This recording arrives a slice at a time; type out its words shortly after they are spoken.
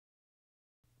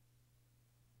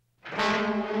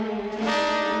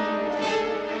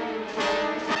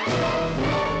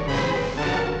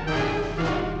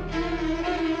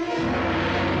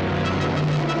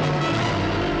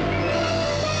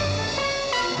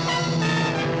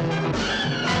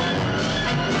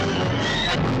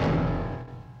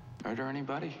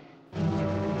Anybody?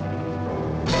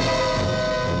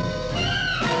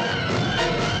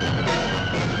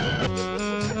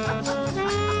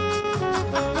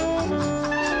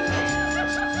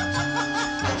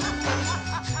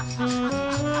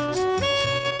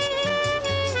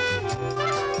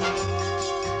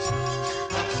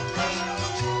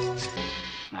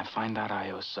 Find out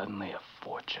I owe suddenly a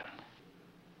fortune.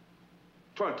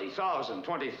 20,000.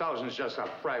 20,000 is just a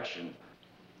fraction.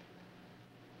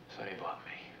 So he bought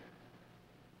me.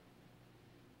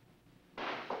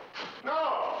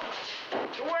 No!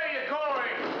 Where are you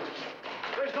going?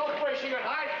 There's no place you can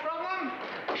hide from them.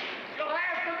 You'll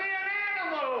have to be an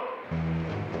animal.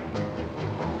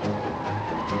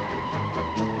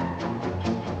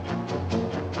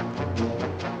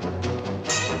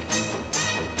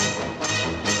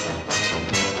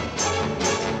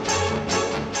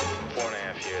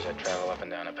 4.5 years I travel up and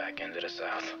down the back end of the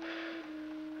South.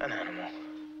 An animal.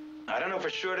 I don't know for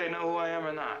sure they know who I am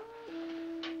or not.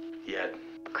 Yet.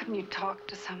 Couldn't you talk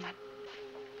to someone?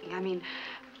 I mean,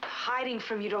 hiding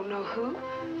from you don't know who?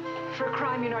 For a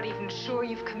crime you're not even sure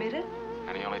you've committed?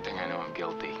 And the only thing I know, I'm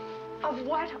guilty. Of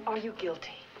what are you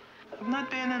guilty? I'm not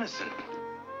being innocent.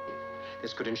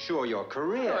 This could ensure your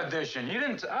career. Audition.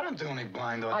 I don't do any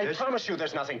blind I audition. promise you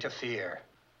there's nothing to fear.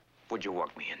 What'd you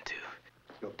walk me into?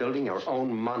 You're building your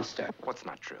own monster. What's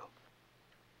not true?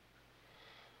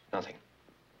 Nothing.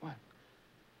 What?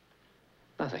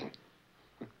 Nothing.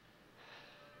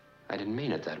 I didn't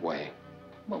mean it that way.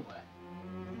 What way?